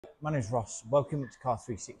My name is Ross. Welcome to Car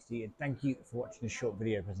 360 and thank you for watching this short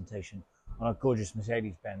video presentation on our gorgeous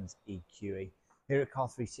Mercedes-Benz EQE. Here at Car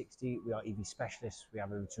 360 we are EV specialists. We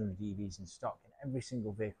have over 200 EVs in stock and every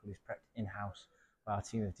single vehicle is prepped in-house by our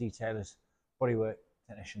team of detailers, bodywork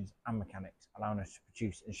technicians and mechanics, allowing us to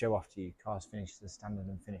produce and show off to you cars finished to the standard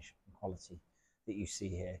and finish and quality that you see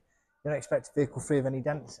here. You don't expect a vehicle free of any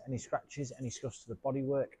dents, any scratches, any scuffs to the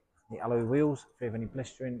bodywork, the alloy wheels free of any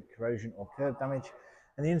blistering, corrosion or curb damage,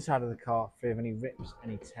 and the inside of the car free of any rips,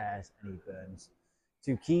 any tears, any burns.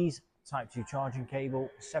 2 keys, type 2 charging cable,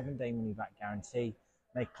 7-day money back guarantee,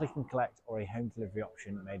 make click and collect or a home delivery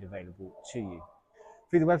option made available to you.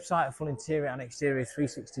 Through the website, a full interior and exterior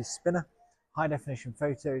 360 spinner, high definition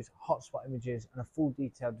photos, hotspot images and a full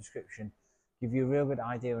detailed description give you a real good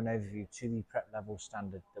idea and overview to the prep level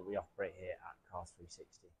standard that we operate here at Car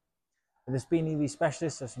 360. With us being EV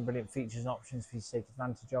specialists, there's some brilliant features and options for you to take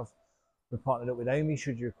advantage of. We're partnered up with Omi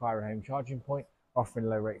should you require a home charging point, offering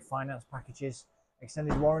low rate finance packages,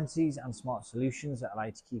 extended warranties and smart solutions that allow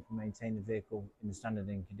you to keep and maintain the vehicle in the standard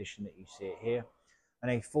and condition that you see it here,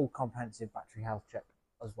 and a full comprehensive battery health check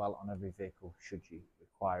as well on every vehicle should you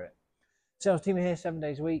require it. Sales team are here 7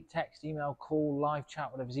 days a week. Text, email, call, live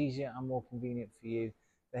chat, whatever's easier and more convenient for you.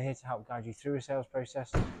 They're here to help guide you through a sales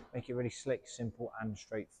process, make it really slick, simple and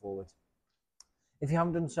straightforward. If you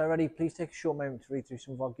haven't done so already, please take a short moment to read through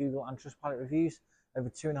some of our Google and Trustpilot reviews. Over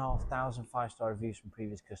 2,500 5-star reviews from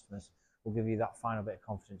previous customers will give you that final bit of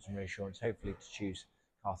confidence and reassurance, hopefully, to choose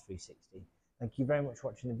Car 360. Thank you very much for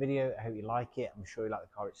watching the video. I hope you like it. I'm sure you like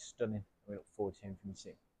the car. It's stunning. We look forward to hearing from you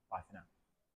soon. Bye for now.